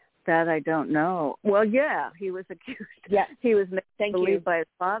 That I don't know. Well, yeah, he was accused. Yeah. He was made to believe by his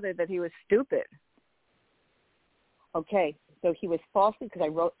father that he was stupid. Okay, so he was falsely, because I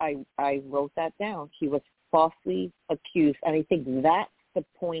wrote that down. He was falsely accused, and I think that's the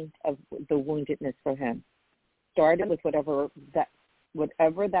point of the woundedness for him. Started with whatever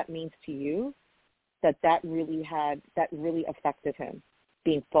that means to you, that really affected him,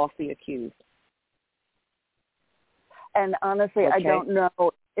 being falsely accused. And honestly, I don't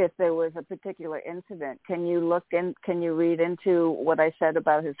know if there was a particular incident. Can you read into what I said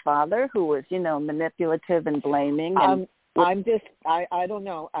about his father, who was, manipulative and blaming? And I don't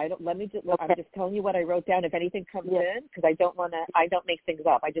know. I'm just telling you what I wrote down. If anything comes in, because I don't make things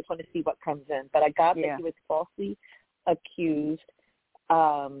up. I just want to see what comes in. But I got that he was falsely accused,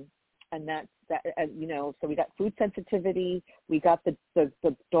 and that so we got food sensitivity. We got the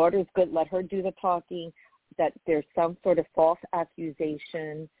daughter's good. Let her do the talking. That there's some sort of false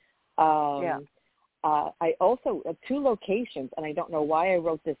accusation. I also 2 locations, and I don't know why I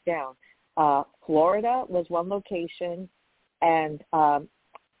wrote this down. Florida was one location, and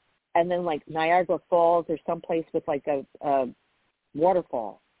then like Niagara Falls or someplace with like a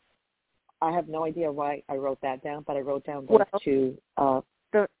waterfall. I have no idea why I wrote that down, but I wrote down those 2.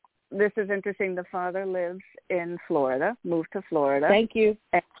 This is interesting. The father lives in Florida, moved to Florida. Thank you.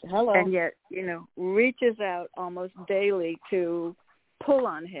 Hello. And yet, reaches out almost daily to pull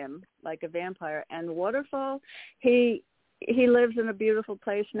on him like a vampire. And Waterfall, he lives in a beautiful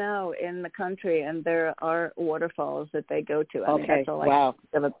place now in the country, and there are waterfalls that they go to. I mean, that's all wow.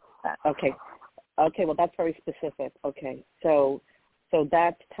 Okay. Well, that's very specific. Okay. So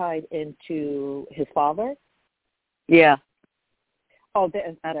that's tied into his father? Yeah. Oh,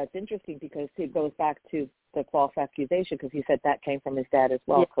 that's interesting because it goes back to the false accusation, because he said that came from his dad as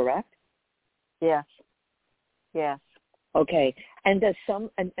well, correct? Yes. Okay. And does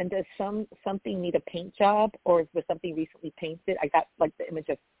something need a paint job, or was something recently painted? I got like the image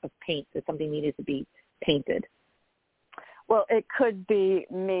of paint, that something needed to be painted. Well, it could be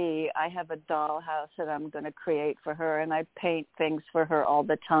me. I have a dollhouse that I'm going to create for her, and I paint things for her all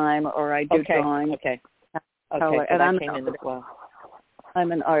the time, or I do drawings. Okay. So and that came in as well.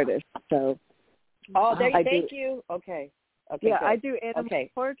 I'm an artist, so. Oh, thank you. Okay. Yeah, good. I do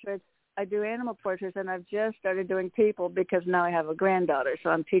animal portraits. And I've just started doing people because now I have a granddaughter, so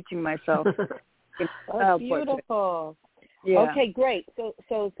I'm teaching myself. Oh, beautiful. Yeah. Okay, great. So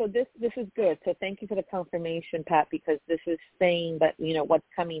this is good. So thank you for the confirmation, Pat, because this is saying that, you know, what's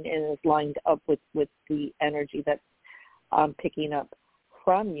coming in is lined up with the energy that I'm picking up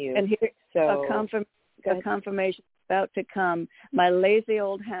from you. And here, so a confirmation about to come. My lazy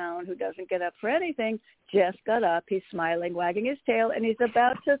old hound, who doesn't get up for anything, just got up. He's smiling, wagging his tail, and he's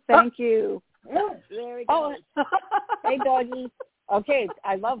about to thank you. There he goes. Oh, hey, doggy. Okay,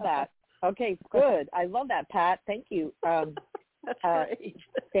 I love that. Okay, good. I love that, Pat. Thank you. That's great.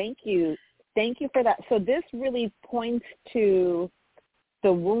 Thank you. Thank you for that. So this really points to the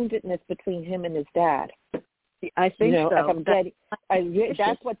woundedness between him and his dad. I think so. If I'm getting,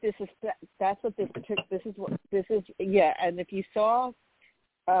 that's what this is. That's what this is. Yeah. And if you saw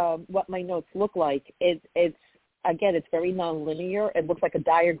what my notes look like, it's again, it's very nonlinear. It looks like a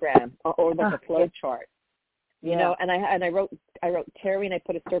diagram or like a flow chart. You know, and I wrote Terry, and I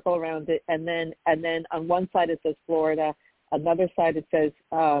put a circle around it, and then on one side it says Florida, another side it says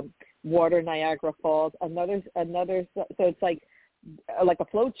water, Niagara Falls, another so it's like a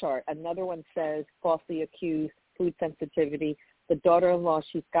flow chart. Another one says falsely accused, food sensitivity. The daughter-in-law,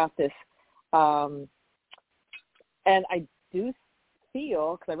 she's got this, and I do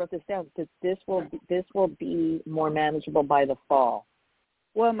feel, because I wrote this down, that this will be more manageable by the fall.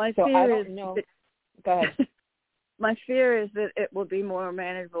 Well, my fear I don't know. Go ahead. My fear is that it will be more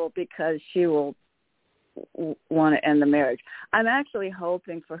manageable because she will want to end the marriage. I'm actually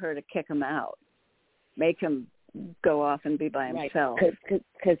hoping for her to kick him out, make him go off and be by himself.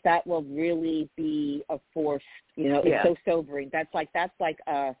 Because that will really be a force. You know, it's so sobering. That's like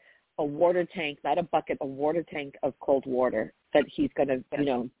a water tank, not a bucket, a water tank of cold water that he's going to, you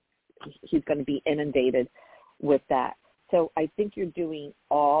know, he's going to be inundated with that. So I think you're doing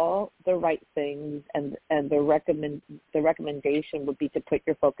all the right things, and the recommendation would be to put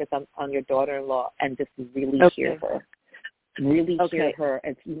your focus on your daughter-in-law and just really hear her. Really hear her.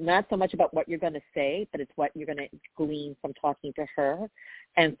 It's not so much about what you're going to say, but it's what you're going to glean from talking to her,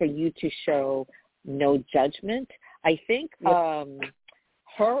 and for you to show no judgment. I think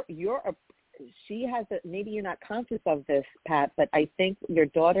she has maybe you're not conscious of this, Pat, but I think your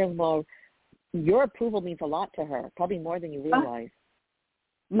daughter-in-law, your approval means a lot to her, probably more than you realize.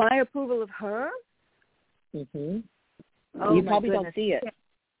 My approval of her? Mm-hmm. Oh, you probably don't see it.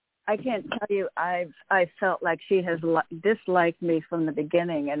 I can't tell you. I felt like she has disliked me from the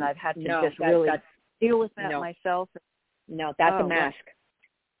beginning, and I've had to really deal with that myself. No, that's a mask.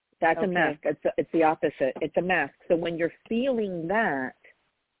 That's a mask. It's the opposite. It's a mask. So when you're feeling that,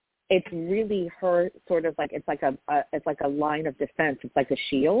 it's really her sort of like it's like a line of defense. It's like a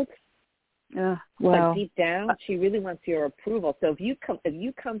shield. But deep down, she really wants your approval. So if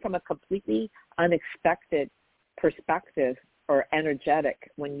you come from a completely unexpected perspective or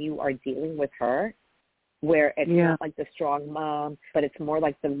energetic when you are dealing with her, where it's not like the strong mom, but it's more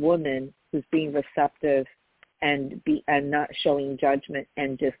like the woman who's being receptive and not showing judgment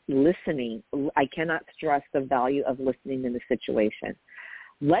and just listening. I cannot stress the value of listening in the situation.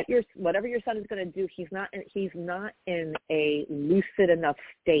 Whatever your son is going to do, he's not in a lucid enough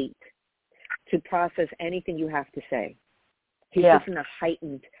state to process anything you have to say. He's just in a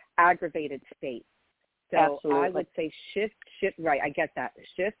heightened, aggravated state. So absolutely. I would say shift, right, I get that.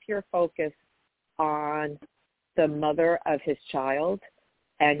 Shift your focus on the mother of his child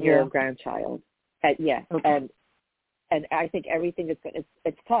and your grandchild. And I think everything is good.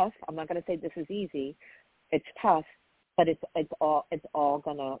 It's tough. I'm not going to say this is easy. It's tough, but it's all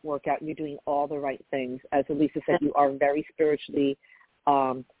going to work out. You're doing all the right things. As Alyssa said, you are very spiritually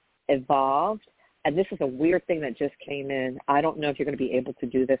evolved, and this is a weird thing that just came in. I don't know if you're going to be able to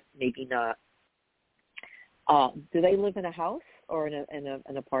do this, maybe not. Do they live in a house or in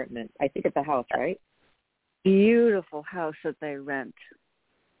an apartment? I think it's a house, right? Beautiful house that they rent.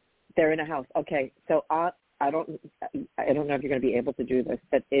 They're in a house. Okay, so I don't know if you're going to be able to do this,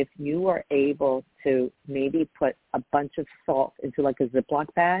 but if you are able to maybe put a bunch of salt into like a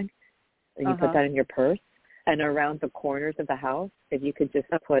Ziploc bag, and you put that in your purse, and around the corners of the house, if you could just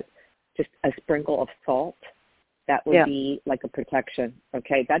put just a sprinkle of salt, that would be like a protection.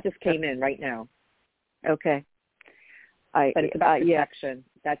 Okay, that just came in right now. Okay. But it's about protection.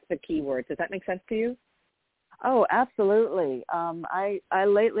 That's the key word. Does that make sense to you? Oh, absolutely. I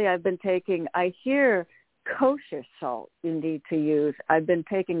lately I've been taking, I hear kosher salt you need to use. I've been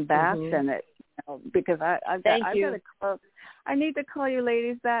taking baths in it, because I've got to I need to call you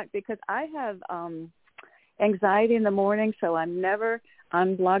ladies back because I have anxiety in the morning, so I'm never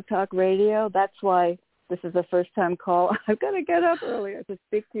on Blog Talk Radio. That's why this is the first time call. I've got to get up earlier to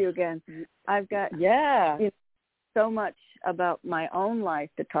speak to you again. I've got so much about my own life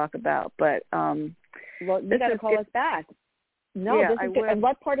to talk about, but you got to call us back. No, yeah, this is good. And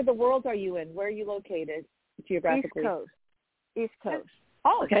what part of the world are you in? Where are you located geographically? East Coast.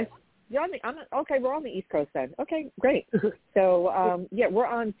 Oh, okay. You're on okay, we're on the East Coast then. Okay, great. So, we're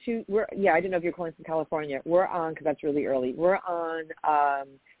on I didn't know if you're calling from California. We're on, because that's really early, we're on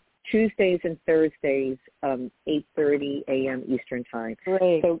Tuesdays and Thursdays, 8:30 a.m. Eastern time.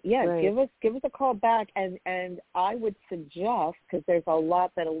 Great. So, great. give us a call back. And I would suggest, because there's a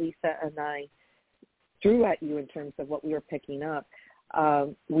lot that Alyssa and I threw at you in terms of what we were picking up,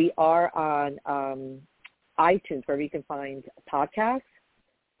 we are on iTunes, where you can find podcasts.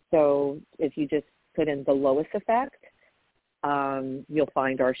 So if you just put in the L.O.I.S effect, you'll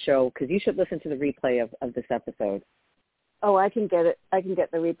find our show, because you should listen to the replay of this episode. Oh, I can get it. I can get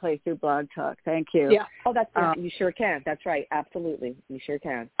the replay through Blog Talk. Thank you. Yeah. Oh, that's you sure can. That's right. Absolutely. You sure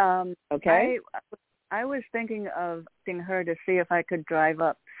can. Okay. I was thinking of asking her to see if I could drive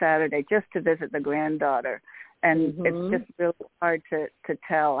up Saturday just to visit the granddaughter. And it's just really hard to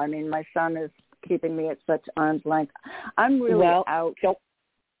tell. I mean, my son is keeping me at such arm's length. I'm really out.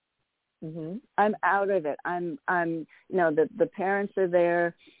 I'm out of it. I'm the parents are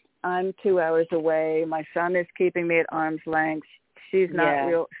there. I'm 2 hours away. My son is keeping me at arm's length. She's not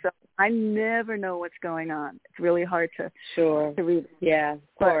real. So I never know what's going on. It's really hard to read. Yeah,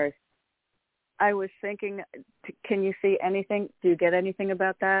 of course. I was thinking, can you see anything? Do you get anything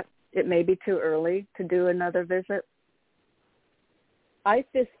about that? It may be too early to do another visit. I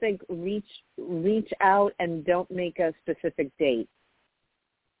just think reach out and don't make a specific date.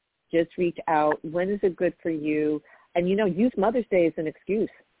 Just reach out. When is it good for you? And, use Mother's Day as an excuse.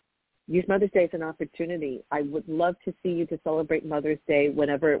 Use Mother's Day as an opportunity. I would love to see you to celebrate Mother's Day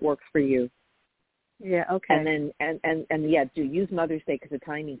whenever it works for you. Yeah, okay. And then, use Mother's Day, because the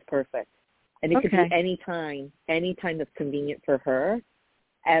timing's perfect. And it could be any time that's convenient for her.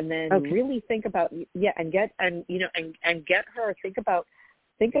 And then really think about, and get her, think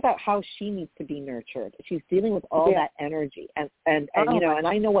about how she needs to be nurtured. She's dealing with all that energy. And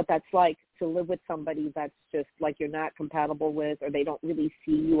I know what that's like, to live with somebody that's just like you're not compatible with, or they don't really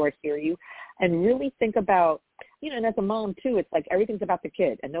see you or hear you. And really think about, and as a mom too, it's like everything's about the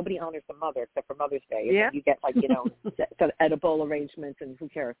kid, and nobody honors the mother except for Mother's Day. Yeah. And you get some edible arrangements, and who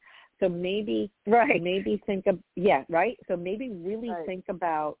cares? So maybe think of, right? So maybe really think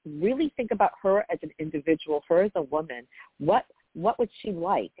about her as an individual, her as a woman. What would she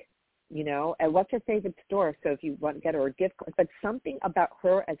like? And what's her favorite store? So if you want to get her a gift, but something about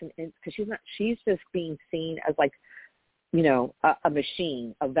her as because she's just being seen as like, a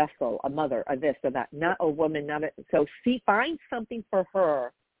machine, a vessel, a mother, a this or that, not a woman, so find something for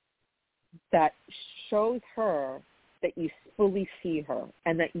her that shows her that you fully see her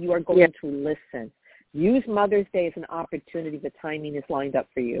and that you are going to listen. Use Mother's Day as an opportunity. The timing is lined up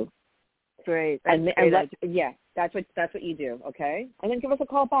for you. Great. That's what you do, okay? And then give us a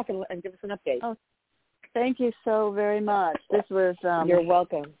call back and give us an update. Oh, thank you so very much. This was you're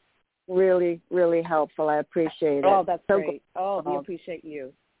welcome. Really, really helpful. I appreciate it. Oh, that's so great. Oh, we appreciate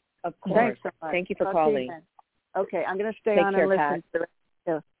you. Of course. Thanks so much. Thank you for calling. Okay, I'm going to stay Take on care, and listen Pat.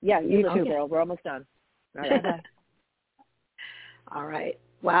 to it. Yeah, you too, girl. We're almost done. All right. All right.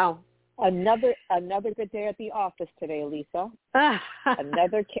 Wow. Another good day at the office today, Alyssa.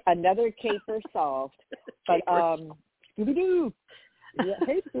 another caper solved. But Scooby-Doo. Yeah,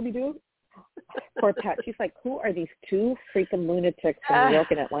 hey, Scooby-Doo. Poor Pat. She's like, who are these two freaking lunatics from New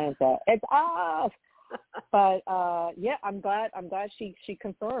York and Atlanta? It's us. But I'm glad she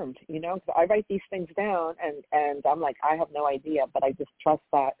confirmed. Because I write these things down and I'm like, I have no idea, but I just trust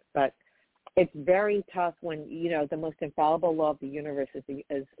that. But it's very tough when the most infallible law of the universe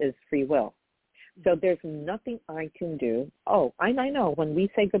is free will. So there's nothing I can do. Oh, I know when we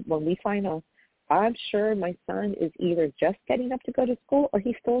sign off, I'm sure my son is either just getting up to go to school or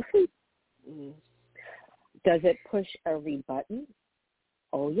he's still asleep. Mm. Does it push every button?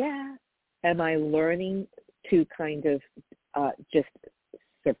 Oh yeah. Am I learning to kind of just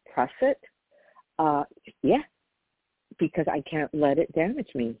suppress it? Yeah, because I can't let it damage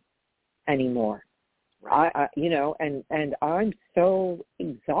me anymore. Right. And I'm so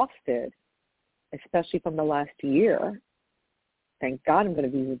exhausted, especially from the last year. Thank God I'm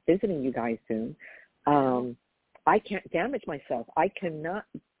going to be visiting you guys soon. I can't damage myself. I cannot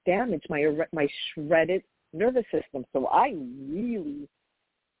damage my shredded nervous system. So I really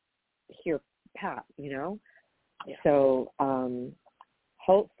hear Pat, Yeah. So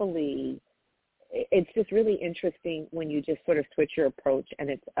hopefully it's just really interesting when you just sort of switch your approach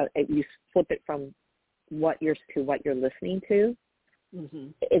and you flip it from what you're listening to. Mm-hmm.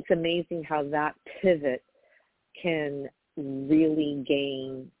 It's amazing how that pivot can really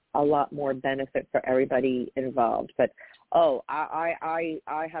gain a lot more benefit for everybody involved. But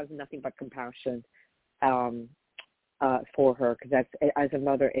I have nothing but compassion for her, because that's, as a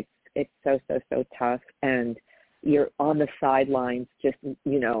mother, it's so tough, and you're on the sidelines, just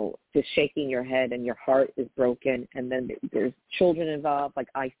shaking your head, and your heart is broken, and then there's children involved. Like,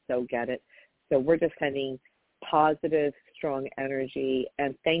 I so get it. So we're just sending positive, strong energy,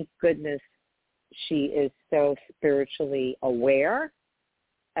 and thank goodness she is so spiritually aware,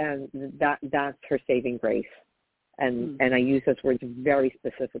 and that's her saving grace. And I use those words very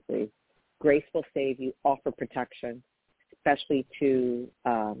specifically. Grace will save you, offer protection, especially to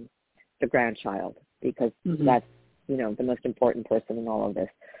the grandchild, because that's, the most important person in all of this.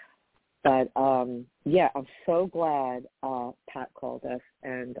 But, I'm so glad Pat called us,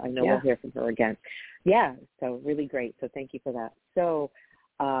 and I know we'll hear from her again. Yeah, so really great. So thank you for that. So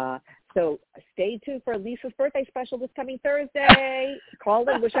stay tuned for Lisa's birthday special this coming Thursday. Call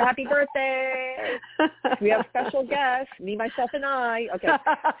in, wish her happy birthday. We have special guests, me, myself, and I. Okay,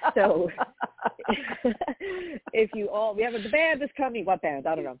 so we have the band is coming. What band?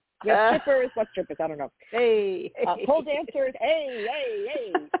 I don't know. We have strippers. What strippers? I don't know. Hey. Pole dancers.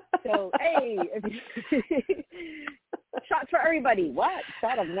 Hey. So, hey. Shots for everybody. What?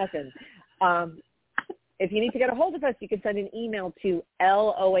 Shot of nothing. If you need to get a hold of us, you can send an email to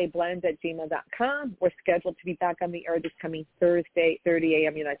loablends@gmail.com. We're scheduled to be back on the air this coming Thursday, 30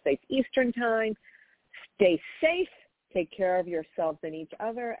 a.m. United States Eastern Time. Stay safe. Take care of yourselves and each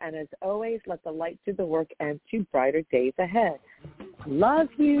other. And as always, let the light do the work, and to brighter days ahead.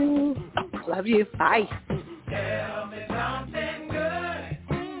 Love you. Love you. Bye.